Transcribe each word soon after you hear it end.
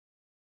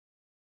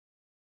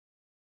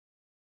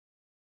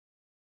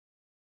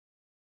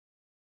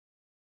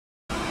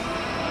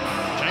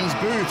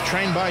Booth,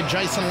 trained by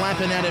Jason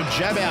Lappin out of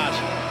Jabout.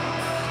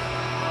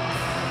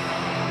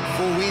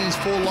 4 wins,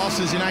 4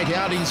 losses in 8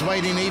 outings,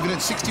 weighed in even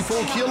at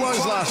 64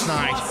 kilos last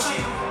night.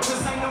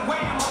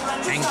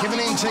 And Kevin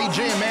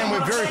NTG, a man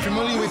we're very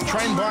familiar with,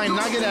 trained by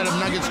Nugget out of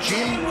Nugget's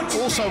gym,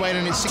 also weighed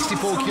in at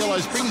 64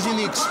 kilos, brings in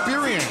the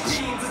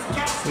experience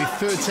with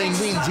 13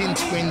 wins in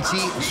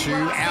 22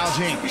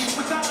 outings.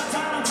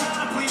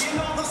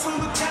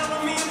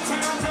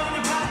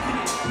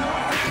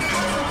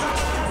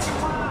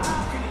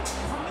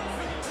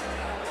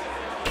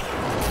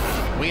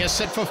 We are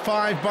set for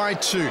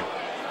 5x2.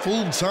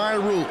 Full Thai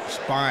rules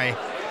by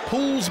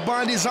Pools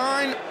by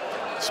Design.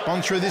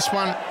 Sponsor of this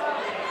one,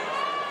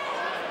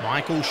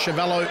 Michael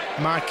Chavello,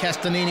 Mark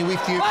Castanini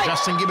with you.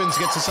 Justin Gibbons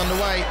gets us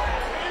underway.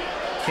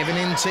 Kevin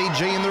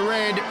NTG in the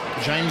red,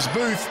 James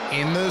Booth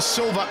in the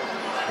silver.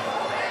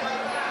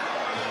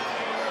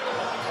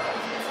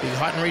 Big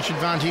height and reach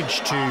advantage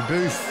to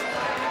Booth.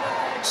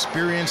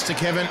 Experience to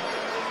Kevin.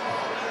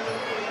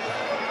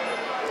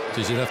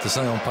 Geez, you'd have to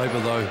say on paper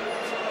though,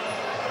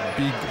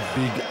 big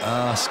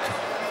ask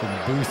for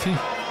Boothie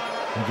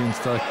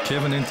against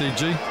Kevin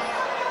NTG.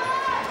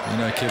 You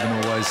know, Kevin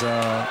always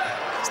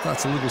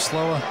starts a little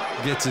slower,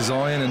 gets his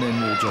eye in, and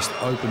then will just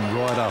open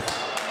right up.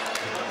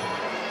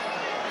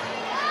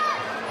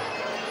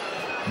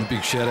 And a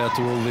big shout out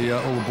to all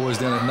the boys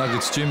down at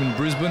Nuggets Gym in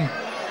Brisbane.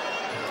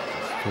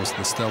 Of course,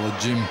 the stellar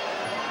gym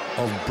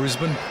of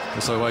Brisbane.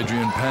 Also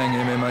Adrian Pang,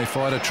 MMA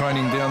fighter,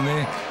 training down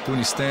there, doing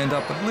his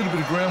stand-up. A little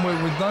bit of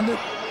groundwork with Nugget.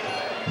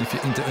 And if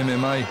you're into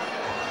MMA,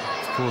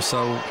 of course,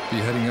 they'll be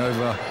heading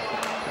over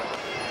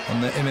on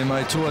the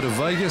MMA tour to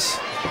Vegas,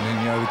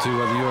 heading over to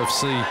the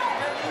UFC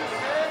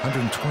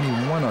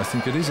 121, I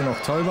think it is, in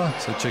October.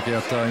 So check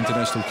out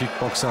International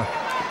Kickboxer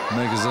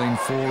Magazine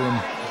Forum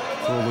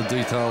for all the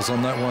details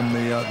on that one,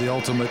 the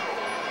ultimate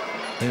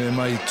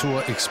MMA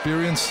tour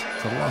experience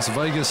to Las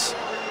Vegas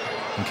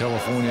in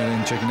California, and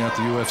then checking out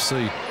the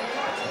UFC.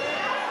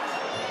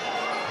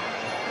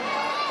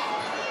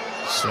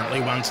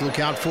 Certainly one to look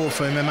out for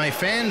MMA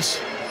fans.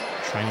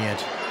 Training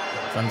at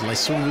Vandalay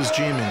Silva's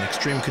gym in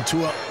Extreme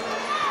Couture.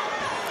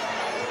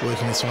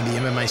 Working with some of the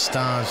MMA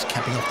stars,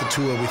 capping off the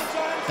tour with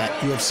that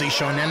UFC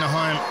show in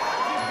Anaheim.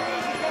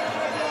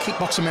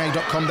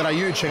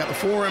 Kickboxermag.com.au, check out the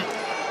forum.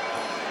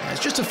 It's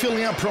just a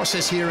filling out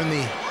process here in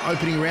the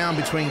opening round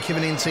between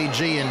Kevin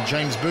NTG and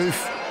James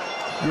Booth.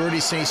 You already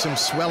see some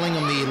swelling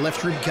on the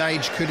left rib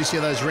cage, courtesy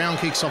of those round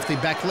kicks off the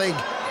back leg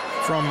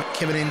from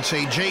Kevin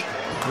NTG.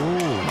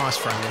 Ooh, nice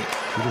front kick.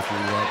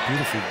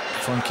 Beautiful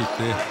front kick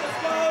there.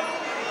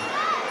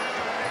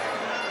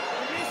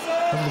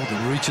 Have a look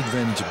at the reach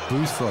advantage of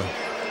Booth though.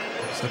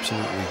 It's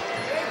absolutely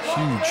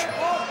huge.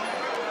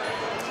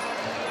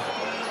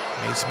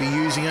 Needs to be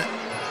using it.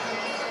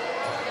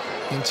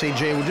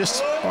 NTG will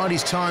just bide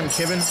his time,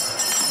 Kevin.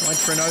 Wait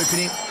for an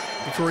opening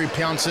before he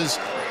pounces.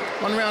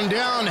 1 round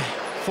down,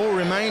 4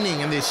 remaining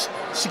in this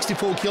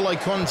 64 kilo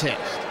contest.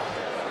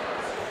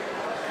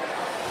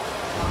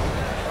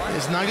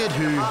 There's Nugget,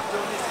 who,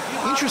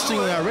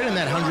 interestingly, I read in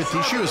that 100th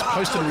issue, has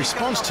posted a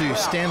response to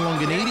Stan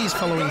Longanides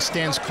following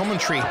Stan's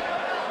commentary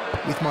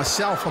with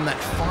myself on that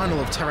final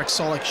of Tarek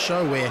Solek's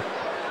show where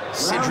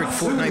Cedric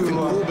fought Nathan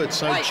Corbett.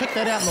 So check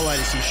that out in the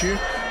latest issue.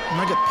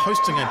 Nugget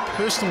posting a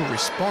personal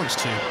response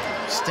to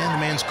Stan the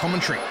Man's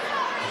commentary.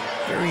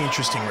 Very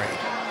interesting read.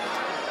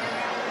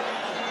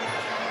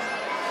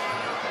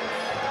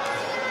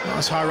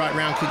 Nice high right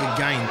round kick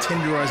again,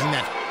 tenderising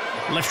that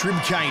left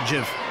rib cage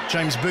of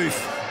James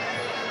Booth.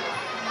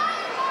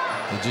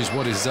 Well, geez,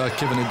 what is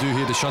Kevin to do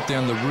here to shut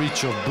down the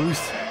reach of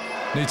Booth?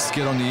 Needs to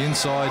get on the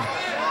inside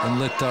and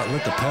let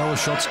the power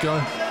shots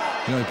go.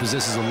 You know, he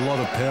possesses a lot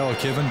of power,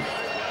 Kevin.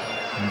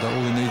 And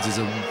all he needs is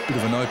a bit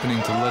of an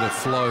opening to let it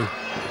flow.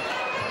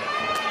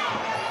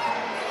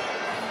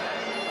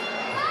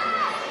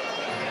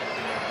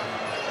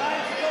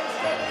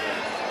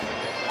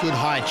 Good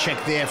high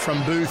check there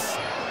from Booth.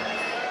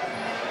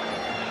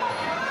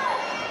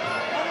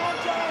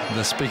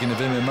 Speaking of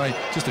MMA,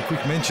 just a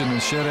quick mention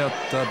and shout out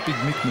Big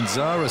Mick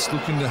Manzares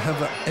looking to have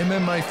an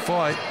MMA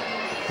fight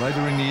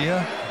later in the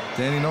year.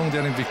 Danny Nong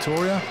down in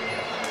Victoria.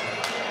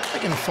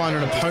 They're going to find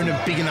an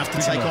opponent big enough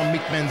to take on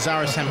Mick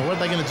Manzares. Hammer. What are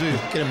they going to do?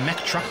 Get a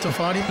Mack truck to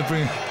fight him?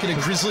 Get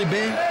a grizzly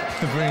bear?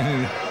 Bring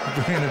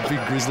in a big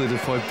grizzly to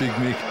fight Big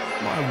Mick.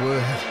 My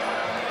word.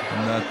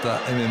 And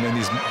that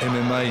his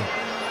MMA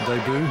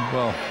debut.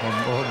 Well,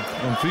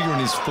 I'm figuring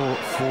he's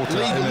fought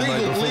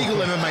legal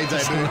MMA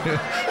debut.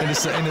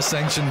 in a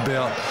sanctioned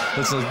bout.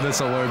 Let's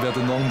not worry about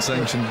the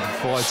non-sanctioned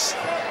fights.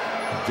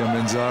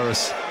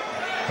 Manzares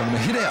having a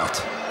hit out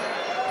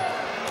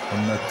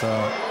on that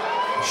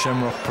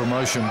Shamrock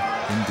promotion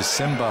in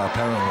December,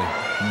 apparently,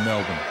 in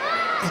Melbourne.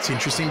 It's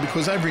interesting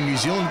because over in New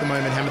Zealand at the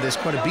moment, Hammer, there's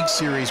quite a big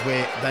series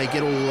where they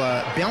get all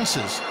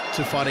bouncers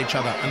to fight each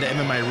other under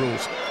MMA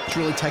rules. It's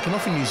really taken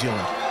off in New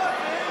Zealand.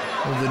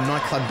 All the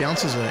nightclub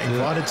bouncers are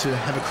invited to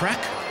have a crack.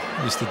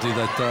 Used to do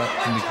that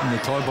in the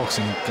Thai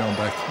boxing going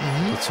back.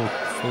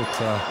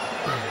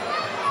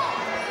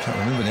 Can't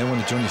remember now, one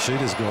of Johnny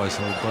Sheeter's guys.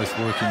 They were both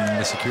working in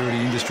the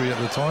security industry at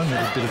the time. It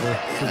was a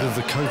bit of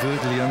a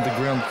covertly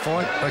underground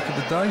fight back in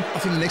the day. I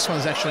think the next one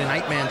is actually an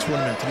 8-man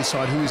tournament to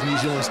decide who is New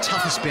Zealand's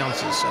toughest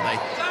bouncers. So they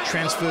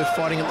transfer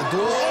fighting at the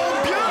door.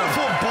 Oh,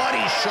 beautiful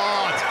body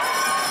shot.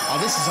 Oh,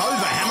 this is over,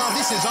 Hammer.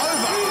 This is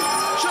over.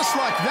 Just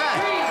like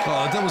that.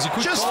 Oh, that was a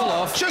good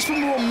call-off. Just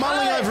when we were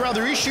mulling over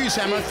other issues,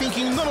 Hammer,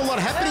 thinking not a lot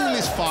happening in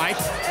this fight,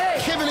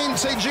 Kevin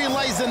NTG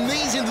lays the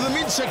knees into the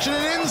midsection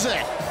and ends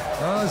it.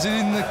 Is it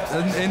in the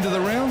end of the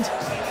round?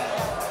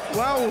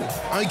 Well,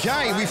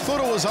 okay, we thought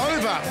it was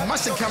over.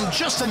 Must have come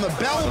just on the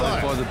bell, though.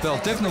 Saved by the bell.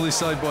 Definitely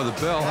saved by the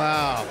bell.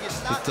 Wow.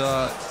 But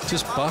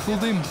just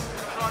buckled him.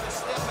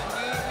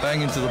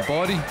 Bang into the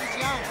body.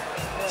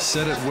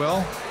 Set it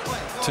well.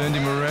 Turned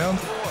him around.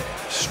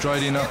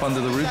 Straight in up under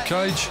the rib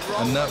cage.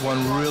 And that one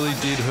really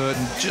did hurt.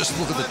 And just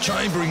look at the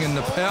chambering and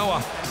the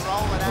power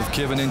of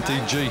Kevin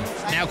NTG.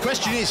 Now,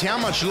 question is, how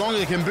much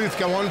longer can Booth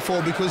go on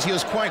for? Because he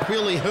was quite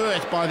clearly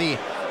hurt by the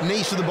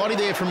knees to the body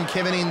there from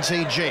Kevin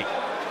NTG.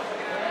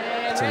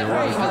 Tell you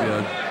what, I'll give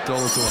you $1 to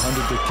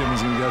 100 that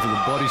Kevin's going to go for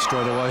the body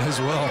straight away as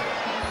well.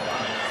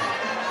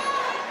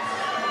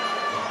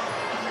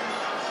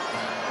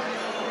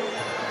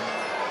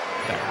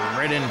 That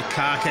reddened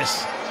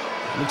carcass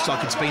looks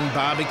like it's been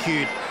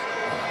barbecued.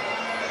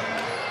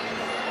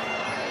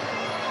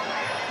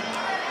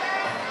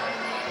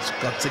 He's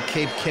got to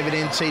keep Kevin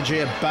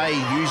NTG at bay.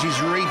 Use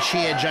his reach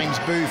here, James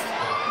Booth.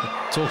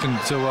 Talking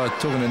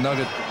to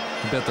Nugget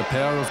about the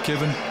power of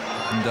Kevin,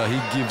 and he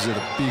gives it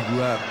a big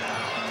rap.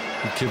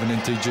 Kevin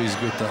NTG's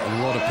got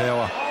a lot of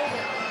power.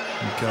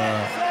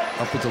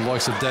 Up with the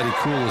likes of Daddy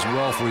Cool as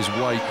well for his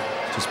weight.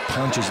 Just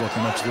punches like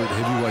an absolute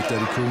heavyweight,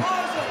 Daddy Cool.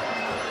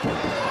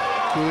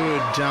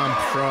 Good dump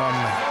from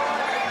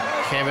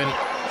Kevin.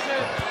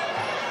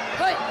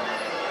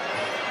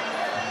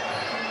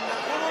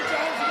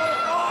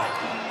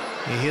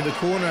 You hear the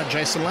corner,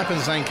 Jason Lappin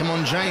saying, come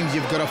on, James,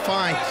 you've got to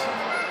fight.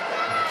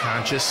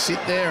 Can't just sit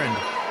there and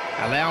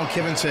allow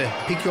Kevin to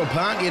pick you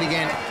apart yet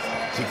again.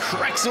 He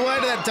cracks away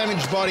to that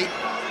damaged body.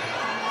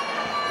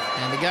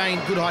 And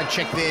again, good high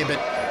check there, but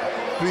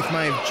Booth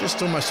may have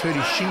just almost hurt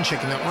his shin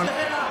check in that one.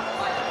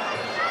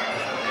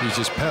 He's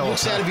just power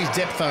Looks pack. out of his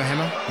depth though,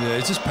 Hammer. Yeah,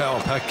 he's just power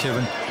pack,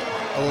 Kevin.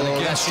 Oh, and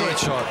again, that's straight it.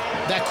 shot.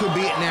 That could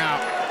be it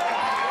now.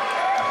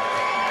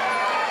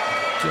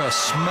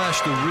 Just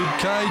smashed the rib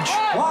cage.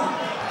 1,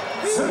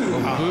 2,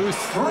 Booth.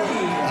 3.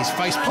 His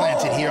face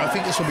planted here. I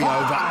think this will be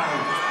over.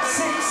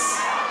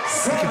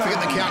 6, You can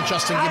forget the count,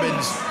 Justin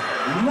Gibbons.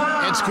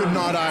 9, It's good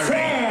night,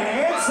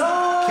 Irene. It's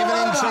all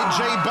Kevin NTG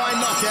by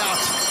knockout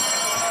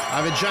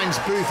over James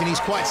Booth, and he's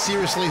quite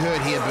seriously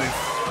hurt here, Booth.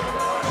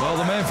 Well,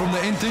 the man from the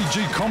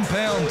NTG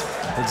compound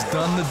has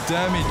done the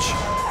damage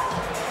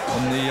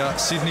on the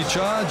Sydney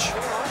charge.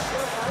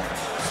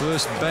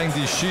 First banged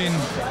his shin,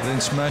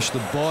 then smashed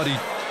the body.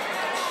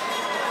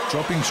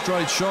 Dropping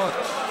straight shot,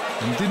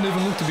 and didn't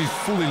even look to be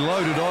fully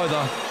loaded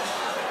either.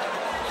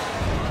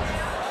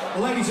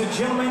 Ladies and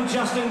gentlemen,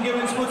 Justin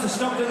Gibbons puts a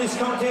stop to this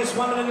contest.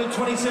 1 minute and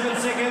 27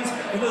 seconds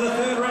into the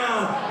third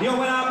round. Your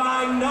winner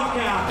by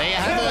knockout. There you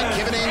have it.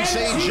 Kevin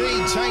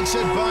NTG takes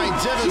it by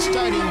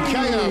devastating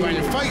KO.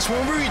 And folks,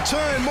 when we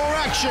return, more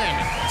action.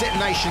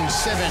 Detonation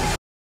 7.